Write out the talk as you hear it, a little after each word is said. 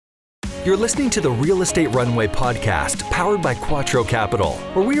You're listening to the Real Estate Runway podcast, powered by Quattro Capital,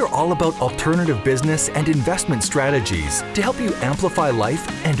 where we are all about alternative business and investment strategies to help you amplify life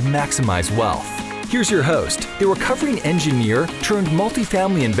and maximize wealth. Here's your host, the recovering engineer turned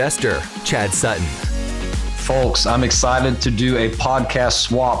multifamily investor, Chad Sutton. Folks, I'm excited to do a podcast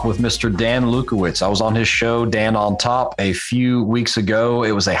swap with Mr. Dan Lewkowicz. I was on his show, Dan on Top, a few weeks ago.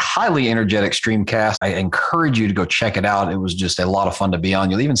 It was a highly energetic streamcast. I encourage you to go check it out. It was just a lot of fun to be on.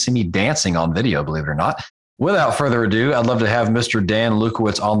 You'll even see me dancing on video, believe it or not. Without further ado, I'd love to have Mr. Dan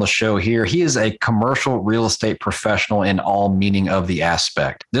Lewkowicz on the show here. He is a commercial real estate professional in all meaning of the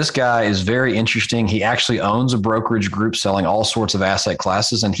aspect. This guy is very interesting. He actually owns a brokerage group selling all sorts of asset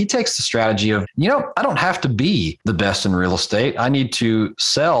classes. And he takes the strategy of, I don't have to be the best in real estate. I need to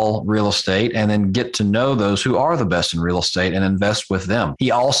sell real estate and then get to know those who are the best in real estate and invest with them. He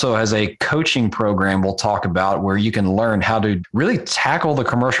also has a coaching program we'll talk about where you can learn how to really tackle the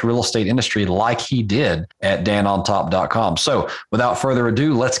commercial real estate industry like he did at danontop.com. So without further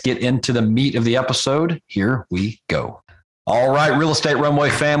ado, let's get into the meat of the episode. Here we go. All right, Real Estate Runway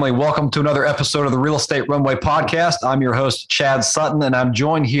family, welcome to another episode of the Real Estate Runway podcast. I'm your host, Chad Sutton, and I'm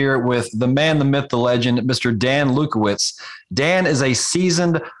joined here with the man, the myth, the legend, Mr. Dan Lewkowicz. Dan is a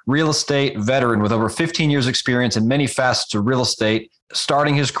seasoned real estate veteran with over 15 years experience in many facets of real estate.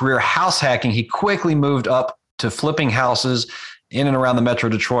 Starting his career house hacking, he quickly moved up to flipping houses in and around the Metro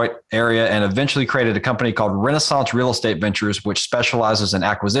Detroit area and eventually created a company called Renaissance Real Estate Ventures, which specializes in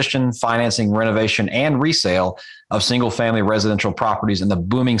acquisition, financing, renovation, and resale of single-family residential properties in the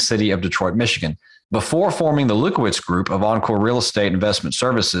booming city of Detroit, Michigan. Before forming the Lewkowicz Group of Encore Real Estate Investment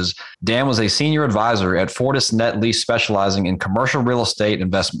Services, Dan was a senior advisor at Fortis Net Lease, specializing in commercial real estate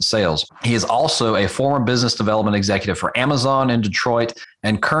investment sales. He is also a former business development executive for Amazon in Detroit,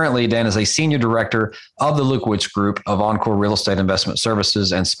 and currently Dan is a senior director of the Lewkowicz Group of Encore Real Estate Investment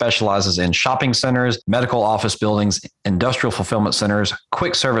Services and specializes in shopping centers, medical office buildings, industrial fulfillment centers,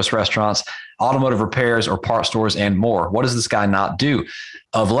 quick service restaurants, automotive repairs or part stores, and more. What does this guy not do?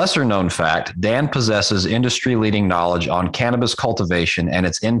 Of lesser known fact, Dan possesses industry-leading knowledge on cannabis cultivation and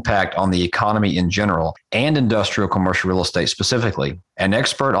its impact on the economy in general and industrial commercial real estate specifically. An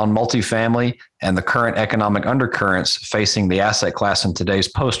expert on multifamily and the current economic undercurrents facing the asset class in today's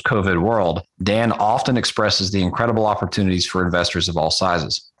post-COVID world, Dan often expresses the incredible opportunities for investors of all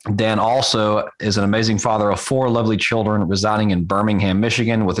sizes. Dan also is an amazing father of 4 lovely children residing in Birmingham,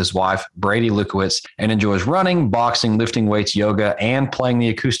 Michigan with his wife, Brady Lewkowicz, and enjoys running, boxing, lifting weights, yoga, and playing the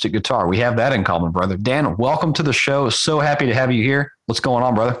acoustic guitar. We have that in common, brother. Dan, welcome to the show. So happy to have you here. What's going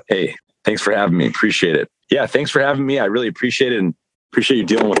on, brother? Hey, thanks for having me. Appreciate it. Yeah, thanks for having me. I really appreciate it and appreciate you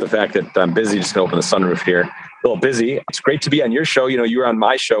dealing with the fact that I'm busy. Just going to open the sunroof here. A little busy. It's great to be on your show. You were on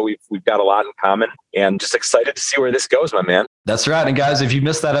my show. We've got a lot in common and just excited to see where this goes, my man. That's right. And guys, if you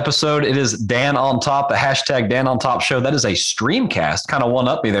missed that episode, it is Dan on Top, the hashtag Dan on Top show. That is a streamcast, kind of one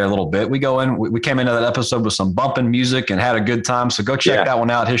up me there a little bit. We came into that episode with some bumping music and had a good time. So go check that one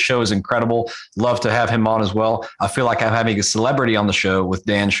out. His show is incredible. Love to have him on as well. I feel like I'm having a celebrity on the show with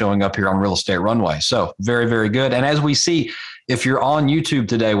Dan showing up here on Real Estate Runway. So very, very good. And as we see, if you're on YouTube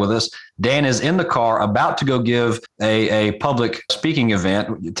today with us, Dan is in the car about to go give a public speaking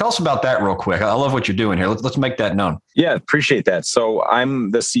event. Tell us about that real quick. I love what you're doing here. Let's make that known. Yeah, appreciate that. So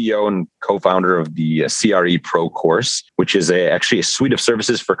I'm the CEO and co-founder of the CRE Pro Course, which is actually a suite of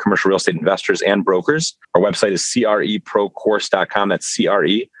services for commercial real estate investors and brokers. Our website is creprocourse.com. That's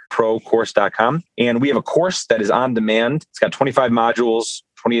creprocourse.com. And we have a course that is on demand. It's got 25 modules,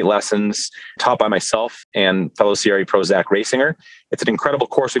 28 lessons taught by myself and fellow CRE Pro Zach Rasinger. It's an incredible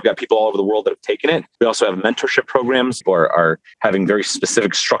course. We've got people all over the world that have taken it. We also have mentorship programs. People are having very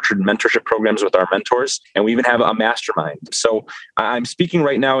specific structured mentorship programs with our mentors. And we even have a mastermind. So I'm speaking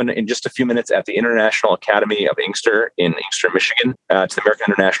right now in just a few minutes at the International Academy of Inkster in Inkster, Michigan. It's the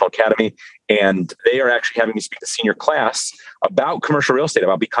American International Academy. And they are actually having me speak to senior class about commercial real estate,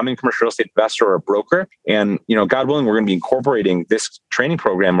 about becoming a commercial real estate investor or a broker. And, God willing, we're going to be incorporating this training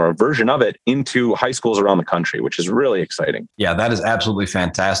program or a version of it into high schools around the country, which is really exciting. Yeah, that is absolutely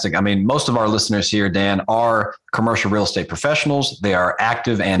fantastic. I mean, most of our listeners here, Dan, are commercial real estate professionals. They are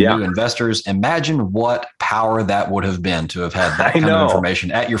active and new investors. Imagine what power that would have been to have had that kind of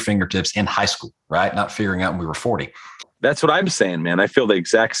information at your fingertips in high school, right? Not figuring out when we were 40. That's what I'm saying, man. I feel the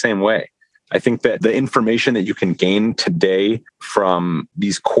exact same way. I think that the information that you can gain today from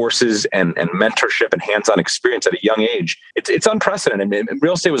these courses and mentorship and hands-on experience at a young age, it's unprecedented. I mean,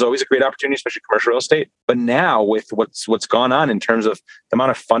 real estate was always a great opportunity, especially commercial real estate. But now with what's gone on in terms of the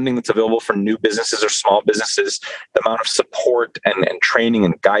amount of funding that's available for new businesses or small businesses, the amount of support and training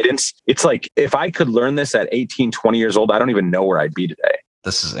and guidance, it's like if I could learn this at 18, 20 years old, I don't even know where I'd be today.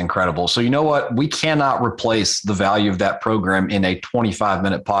 This is incredible. So you know what? We cannot replace the value of that program in a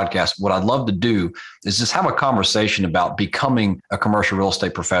 25-minute podcast. What I'd love to do is just have a conversation about becoming a commercial real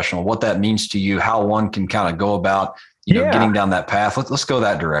estate professional, what that means to you, how one can kind of go about, getting down that path. Let's go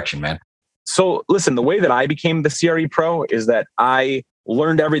that direction, man. So listen, the way that I became the CRE Pro is that I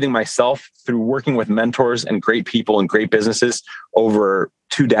learned everything myself through working with mentors and great people and great businesses over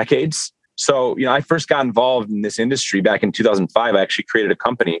 2 decades. So, I first got involved in this industry back in 2005. I actually created a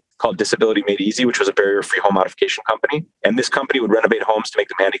company called Disability Made Easy, which was a barrier-free home modification company. And this company would renovate homes to make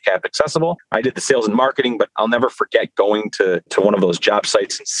them handicap accessible. I did the sales and marketing, but I'll never forget going to one of those job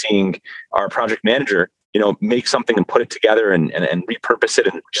sites and seeing our project manager make something and put it together and repurpose it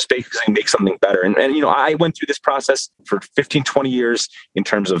and just basically make something better. And I went through this process for 15, 20 years in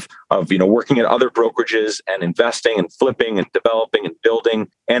terms of working at other brokerages and investing and flipping and developing and building.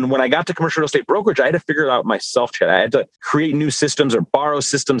 And when I got to commercial real estate brokerage, I had to figure it out myself, Chad. I had to create new systems or borrow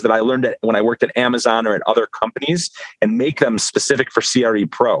systems that I learned when I worked at Amazon or at other companies and make them specific for CRE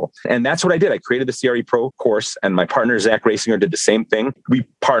Pro. And that's what I did. I created the CRE Pro course, and my partner, Zach Rasinger, did the same thing. We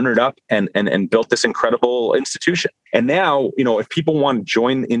partnered up and built this incredible institution. And now, if people want to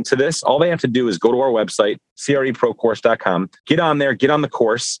join into this, all they have to do is go to our website, creprocourse.com, get on there, get on the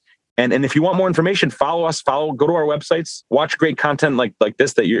course. And if you want more information, follow us, go to our websites, watch great content like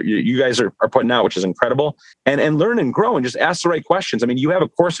this that you guys are putting out, which is incredible, and learn and grow and just ask the right questions. I mean, you have a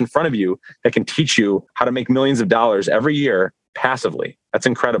course in front of you that can teach you how to make millions of dollars every year passively. That's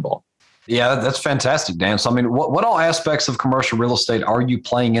incredible. Yeah, that's fantastic, Dan. So, I mean, what all aspects of commercial real estate are you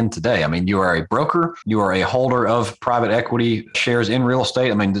playing in today? I mean, you are a broker, you are a holder of private equity shares in real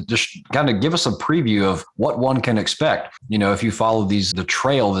estate. I mean, just kind of give us a preview of what one can expect, if you follow the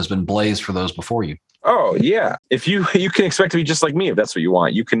trail that's been blazed for those before you. Oh, yeah. If you can expect to be just like me, if that's what you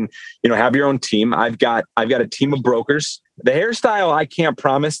want. You can, have your own team. I've got a team of brokers. The hairstyle, I can't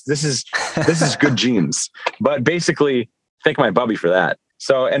promise. This is good genes. But basically, thank my bubby for that.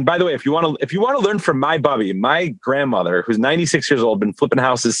 So, and by the way, if you want to learn from my bubby, my grandmother, who's 96 years old, been flipping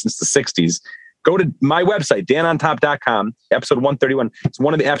houses since the 60s, go to my website, danontop.com, episode 131. It's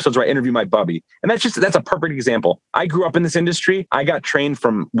one of the episodes where I interview my bubby. And that's a perfect example. I grew up in this industry. I got trained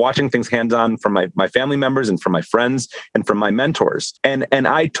from watching things hands-on from my family members and from my friends and from my mentors. And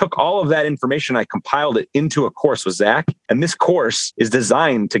I took all of that information, I compiled it into a course with Zach. And this course is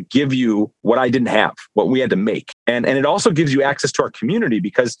designed to give you what I didn't have, what we had to make. And it also gives you access to our community,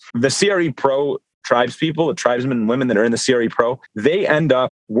 because the CRE Pro tribes people, the tribesmen and women that are in the CRE Pro, they end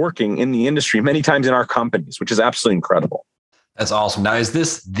up working in the industry many times in our companies, which is absolutely incredible. That's awesome. Now, is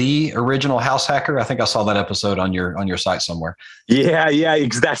this the original house hacker? I think I saw that episode on your site somewhere. Yeah,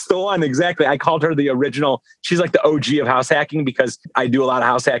 that's the one. Exactly. I called her the original. She's like the OG of house hacking, because I do a lot of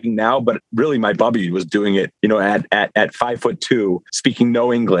house hacking now, but really my bubby was doing it, at 5'2", speaking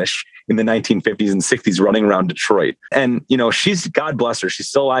no English in the 1950s and 60s, running around Detroit. And, she's, God bless her, she's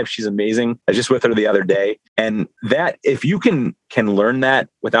still alive. She's amazing. I was just with her the other day. And that, if you can learn that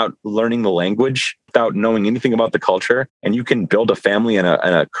without learning the language, without knowing anything about the culture, and you can build a family and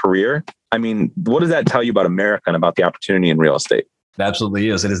a career, I mean, what does that tell you about America and about the opportunity in real estate? It absolutely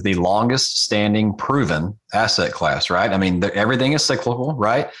is. It is the longest standing proven asset class, right? I mean, everything is cyclical,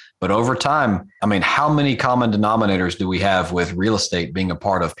 right? But over time, I mean, how many common denominators do we have with real estate being a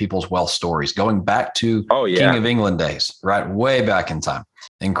part of people's wealth stories, going back to King of England days, right? Way back in time.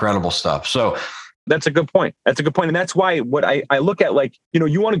 Incredible stuff. So that's a good point. And that's why what I look at, like,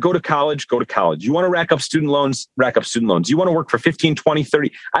 you want to go to college, go to college. You want to rack up student loans, rack up student loans. You want to work for 15, 20,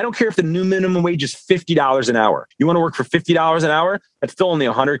 30. I don't care if the new minimum wage is $50 an hour. You want to work for $50 an hour? That's still only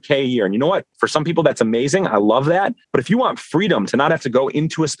 $100K a year. And you know what? For some people, that's amazing. I love that. But if you want freedom to not have to go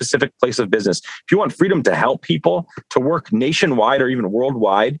into a specific place of business, if you want freedom to help people, to work nationwide or even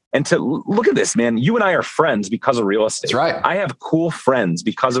worldwide, and to look at this, man, you and I are friends because of real estate. That's right. I have cool friends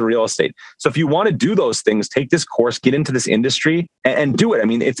because of real estate. So if you want to do those things, take this course, get into this industry and do it. I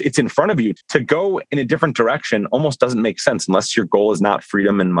mean, it's in front of you. To go in a different direction almost doesn't make sense unless your goal is not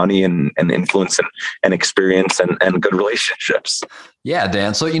freedom and money and influence and experience and good relationships. Yeah,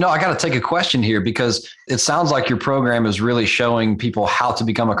 Dan. So, I got to take a question here, because it sounds like your program is really showing people how to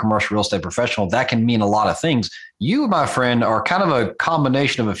become a commercial real estate professional. That can mean a lot of things. You, my friend, are kind of a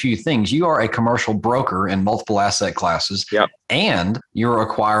combination of a few things. You are a commercial broker in multiple asset classes, and you're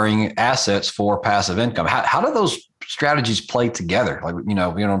acquiring assets for passive income. How do those strategies play together? Like, you know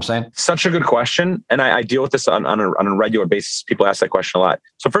what I'm saying? Such a good question. And I deal with this on a regular basis. People ask that question a lot.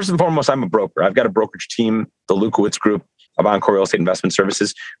 So first and foremost, I'm a broker. I've got a brokerage team, the Lewkowicz Group. of Encore Real Estate Investment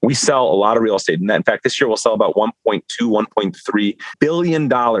Services. We sell a lot of real estate. And in fact, this year we'll sell about $1.3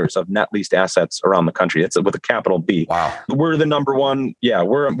 billion of net leased assets around the country. That's with a capital B. Wow. We're the number one. Yeah,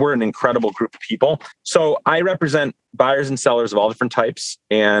 we're an incredible group of people. So I represent buyers and sellers of all different types.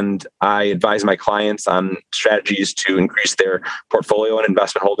 And I advise my clients on strategies to increase their portfolio and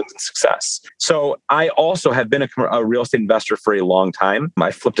investment holdings and success. So I also have been a real estate investor for a long time.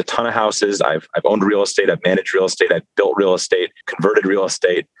 I've flipped a ton of houses. I've owned real estate. I've managed real estate. I've built real estate, converted real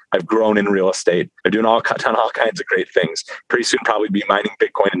estate. I've grown in real estate. I'm doing all kinds of great things. Pretty soon, probably be mining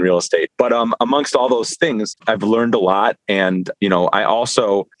Bitcoin in real estate. But amongst all those things, I've learned a lot. And, I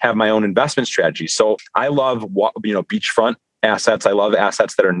also have my own investment strategy. So I love, beachfront assets. I love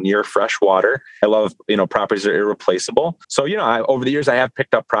assets that are near fresh water. I love, properties that are irreplaceable. So, over the years, I have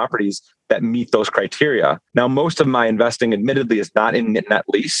picked up properties that meet those criteria. Now, most of my investing admittedly is not in net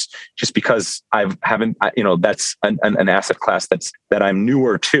lease, just because that's an asset class that I'm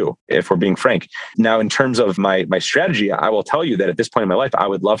newer to, if we're being frank. Now, in terms of my strategy, I will tell you that at this point in my life, I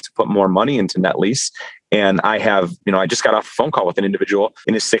would love to put more money into net lease. And I have, I just got off a phone call with an individual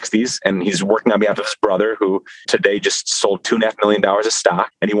in his 60s, and he's working on behalf of his brother, who today just sold $2.5 million of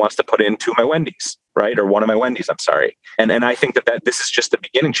stock, and he wants to put in two of my Wendy's, right? Or one of my Wendy's, I'm sorry. And I think that this is just the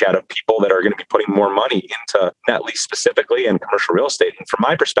beginning, Chad, of people that are going to be putting more money into net lease specifically and commercial real estate. And from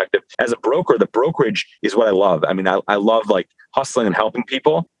my perspective, as a broker, the brokerage is what I love. I mean, I love hustling and helping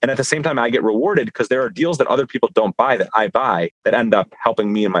people. And at the same time, I get rewarded because there are deals that other people don't buy that I buy that end up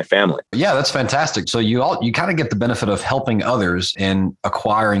helping me and my family. Yeah, that's fantastic. So you kind of get the benefit of helping others in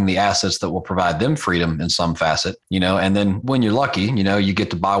acquiring the assets that will provide them freedom in some facet, and then when you're lucky, you get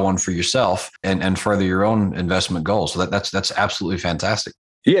to buy one for yourself and further your own investment goals. So that's absolutely fantastic.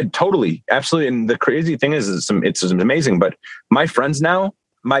 Yeah, totally. Absolutely. And the crazy thing is it's amazing, but my friends now,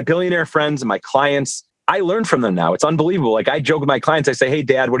 my billionaire friends and my clients, I learn from them now. It's unbelievable. I joke with my clients. I say, "Hey,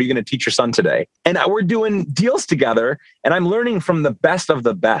 Dad, what are you going to teach your son today?" And we're doing deals together, and I'm learning from the best of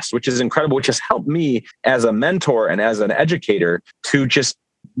the best, which is incredible, which has helped me as a mentor and as an educator to just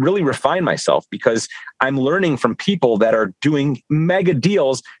really refine myself, because I'm learning from people that are doing mega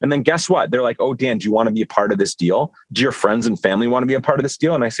deals. And then guess what? They're like, "Oh, Dan, do you want to be a part of this deal? Do your friends and family want to be a part of this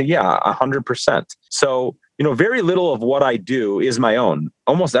deal?" And I say, "Yeah, 100%. So, very little of what I do is my own.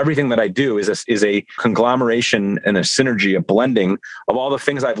 Almost everything that I do is a conglomeration and a synergy, a blending of all the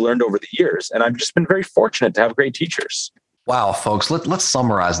things I've learned over the years. And I've just been very fortunate to have great teachers. Wow, folks, let's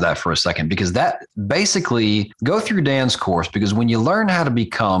summarize that for a second, because that basically go through Dan's course, because when you learn how to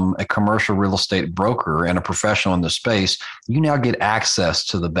become a commercial real estate broker and a professional in the space, you now get access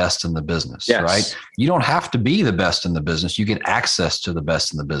to the best in the business, yes. Right? You don't have to be the best in the business. You get access to the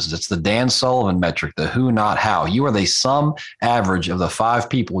best in the business. It's the Dan Sullivan metric, the who, not how. You are the sum average of the 5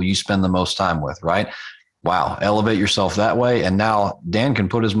 people you spend the most time with, right? Wow, elevate yourself that way. And now Dan can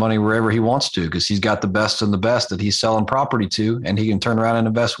put his money wherever he wants to, because he's got the best and the best that he's selling property to, and he can turn around and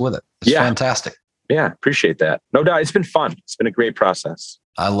invest with it. It's fantastic. Yeah, appreciate that. No doubt. It's been fun. It's been a great process.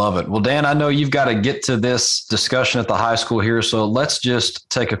 I love it. Well, Dan, I know you've got to get to this discussion at the high school here. So let's just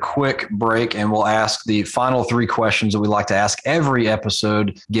take a quick break, and we'll ask the final 3 questions that we like to ask every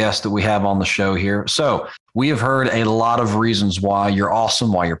episode guest that we have on the show here. So we have heard a lot of reasons why you're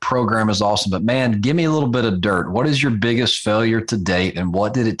awesome, why your program is awesome. But man, give me a little bit of dirt. What is your biggest failure to date, and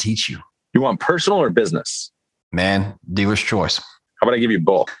what did it teach you? You want personal or business? Man, dealer's choice. How about I give you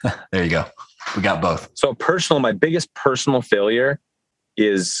both? There you go. We got both. So personal, my biggest personal failure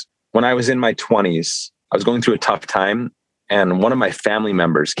is when I was in my 20s, I was going through a tough time, and one of my family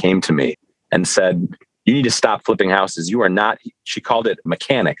members came to me and said, "You need to stop flipping houses. You are not," she called it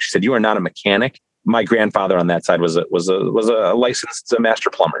mechanic. She said, "You are not a mechanic." My grandfather on that side was a licensed master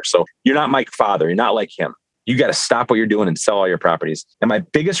plumber. So you're not my father. You're not like him. You got to stop what you're doing and sell all your properties. And my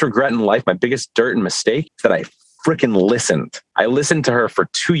biggest regret in life, my biggest dirt and mistake, is that I freaking listened. I listened to her for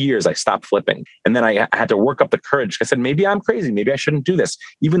 2 years. I stopped flipping. And then I had to work up the courage. I said, maybe I'm crazy. Maybe I shouldn't do this,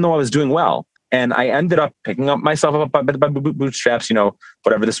 even though I was doing well. And I ended up picking up myself up by bootstraps,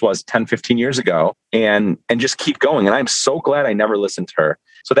 whatever this was 10, 15 years ago, and just keep going. And I'm so glad I never listened to her.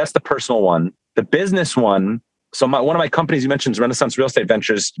 So that's the personal one. The business one. So one of my companies you mentioned is Renaissance Real Estate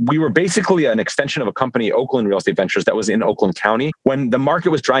Ventures. We were basically an extension of a company, Oakland Real Estate Ventures, that was in Oakland County. When the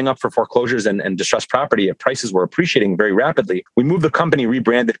market was drying up for foreclosures and distressed property, prices were appreciating very rapidly. We moved the company,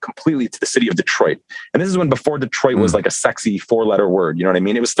 rebranded completely to the city of Detroit. And this is when before Detroit was like a sexy 4-letter word. You know what I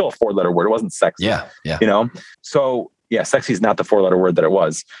mean? It was still a 4-letter word. It wasn't sexy. Yeah. So yeah, sexy is not the 4-letter word that it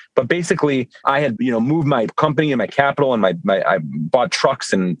was. But basically, I had moved my company and my capital, and I bought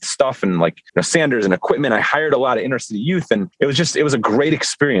trucks and stuff and sanders and equipment. I hired a lot of inner city youth, and it was a great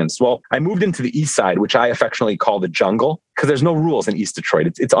experience. Well, I moved into the east side, which I affectionately call the jungle, because there's no rules in East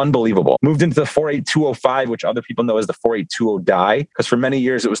Detroit. It's unbelievable. Moved into the 48205, which other people know as the 48220 die, because for many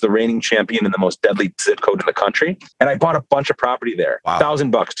years it was the reigning champion and the most deadly zip code in the country. And I bought a bunch of property there. Wow.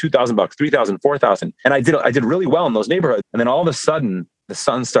 $1,000, $2,000, $3,000, $4,000. And I did really well in those neighborhoods. And then all of a sudden, the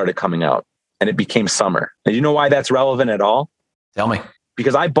sun started coming out and it became summer. And you know why that's relevant at all? Tell me.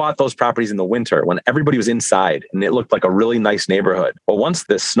 Because I bought those properties in the winter when everybody was inside and it looked like a really nice neighborhood. Well, once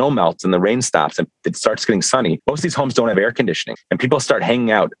the snow melts and the rain stops and it starts getting sunny, most of these homes don't have air conditioning and people start hanging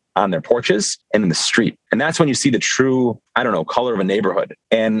out on their porches and in the street. And that's when you see the true, color of a neighborhood.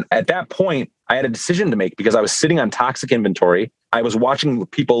 And at that point, I had a decision to make because I was sitting on toxic inventory. I was watching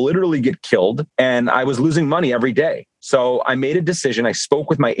people literally get killed and I was losing money every day. So I made a decision. I spoke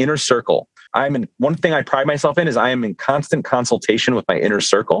with my inner circle. One thing I pride myself in is I am in constant consultation with my inner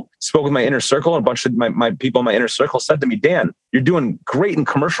circle. Spoke with my inner circle, and a bunch of my people in my inner circle said to me, Dan, you're doing great in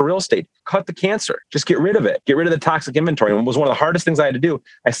commercial real estate. Cut the cancer. Just get rid of it. Get rid of the toxic inventory. And it was one of the hardest things I had to do.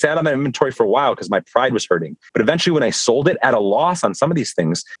 I sat on that inventory for a while because my pride was hurting. But eventually when I sold it at a loss on some of these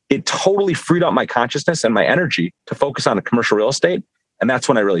things, it totally freed up my consciousness and my energy to focus on commercial real estate. And that's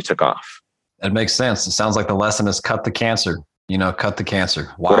when I really took off. That makes sense. It sounds like the lesson is cut the cancer. Cut the cancer.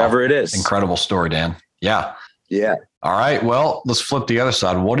 Wow. Whatever it is. Incredible story, Dan. Yeah. Yeah. All right. Well, let's flip the other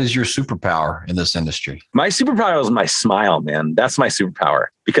side. What is your superpower in this industry? My superpower is my smile, man. That's my superpower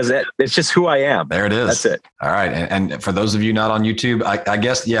because it's just who I am. There it is. That's it. All right. And for those of you not on YouTube, I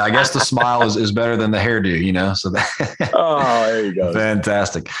guess the smile is better than the hairdo, so that. Oh, there you go.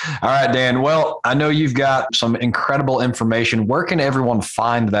 Fantastic. All right, Dan. Well, I know you've got some incredible information. Where can everyone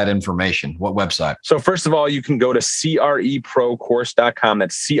find that information? What website? So first of all, you can go to creprocourse.com.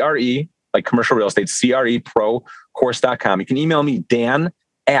 That's CRE, like commercial real estate, creprocourse.com. You can email me, Dan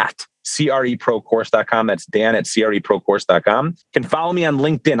at creprocourse.com. That's Dan at creprocourse.com. You can follow me on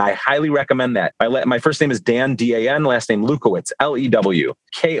LinkedIn. I highly recommend that. My first name is Dan, D-A-N, last name Lewkowicz, Lewkowicz.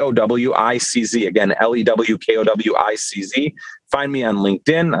 Again, Lewkowicz. Find me on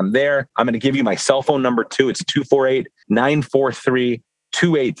LinkedIn. I'm there. I'm going to give you my cell phone number too. It's 248-943-2838.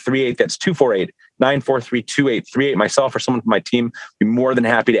 That's 248-943-2838. Myself or someone from my team would be more than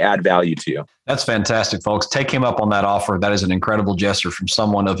happy to add value to you. That's fantastic, folks. Take him up on that offer. That is an incredible gesture from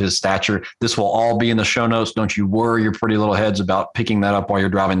someone of his stature. This will all be in the show notes. Don't you worry your pretty little heads about picking that up while you're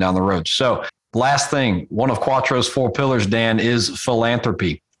driving down the road. So last thing, one of Quattro's 4 pillars, Dan, is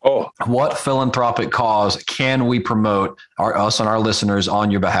philanthropy. Oh, what philanthropic cause can we promote us and our listeners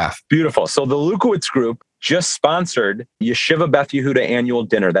on your behalf? Beautiful. So the Lewkowicz Group just sponsored Yeshiva Beth Yehuda annual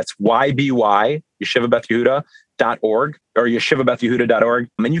dinner. That's YBY, yeshivabethyehuda.org or yeshivabethyehuda.org.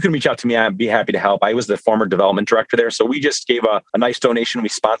 And you can reach out to me. I'd be happy to help. I was the former development director there. So we just gave a nice donation. We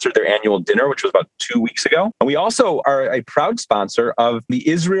sponsored their annual dinner, which was about 2 weeks ago. And we also are a proud sponsor of the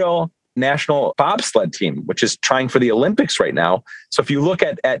Israel national bobsled team, which is trying for the Olympics right now. So if you look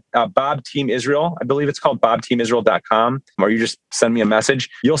at Bob Team Israel, I believe it's called bobteamisrael.com, or you just send me a message,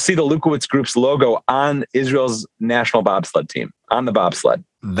 you'll see the Lewkowicz Group's logo on Israel's national bobsled team, on the bobsled.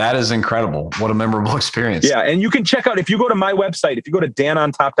 That is incredible. What a memorable experience. Yeah. And you can check out, if you go to my website, if you go to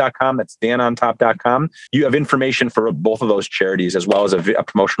danontop.com, that's danontop.com, you have information for both of those charities as well as a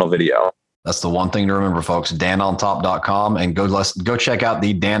promotional video. That's the one thing to remember, folks. danontop.com, and go check out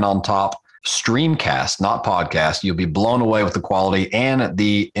the Dan on Top streamcast, not podcast. You'll be blown away with the quality and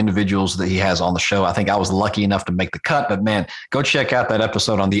the individuals that he has on the show. I think I was lucky enough to make the cut, but man, go check out that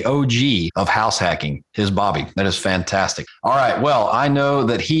episode on the OG of house hacking, his Bobby. That is fantastic. All right. Well, I know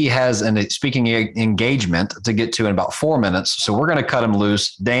that he has a speaking engagement to get to in about 4 minutes, so we're going to cut him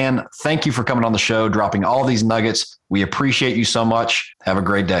loose. Dan, thank you for coming on the show, dropping all these nuggets. We appreciate you so much. Have a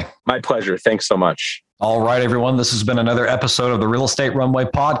great day. My pleasure. Thanks so much. All right, everyone. This has been another episode of the Real Estate Runway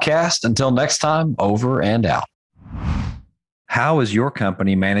podcast. Until next time, over and out. How is your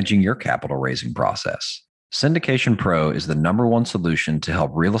company managing your capital raising process? Syndication Pro is the #1 solution to help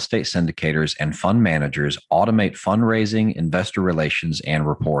real estate syndicators and fund managers automate fundraising, investor relations, and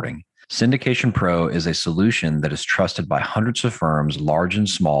reporting. Syndication Pro is a solution that is trusted by hundreds of firms, large and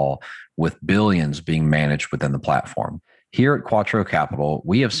small, with billions being managed within the platform. Here at Quattro Capital,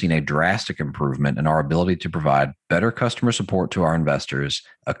 we have seen a drastic improvement in our ability to provide better customer support to our investors,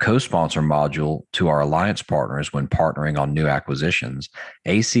 a co-sponsor module to our alliance partners when partnering on new acquisitions,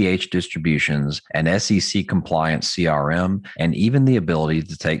 ACH distributions, an SEC-compliant CRM, and even the ability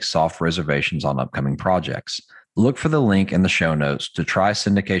to take soft reservations on upcoming projects. Look for the link in the show notes to try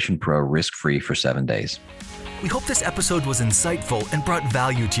Syndication Pro risk-free for 7 days. We hope this episode was insightful and brought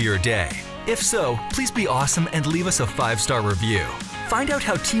value to your day. If so, please be awesome and leave us a 5-star review. Find out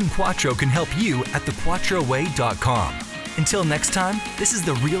how Team Quattro can help you at thequattroway.com. Until next time, this is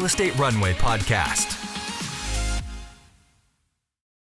the Real Estate Runway podcast.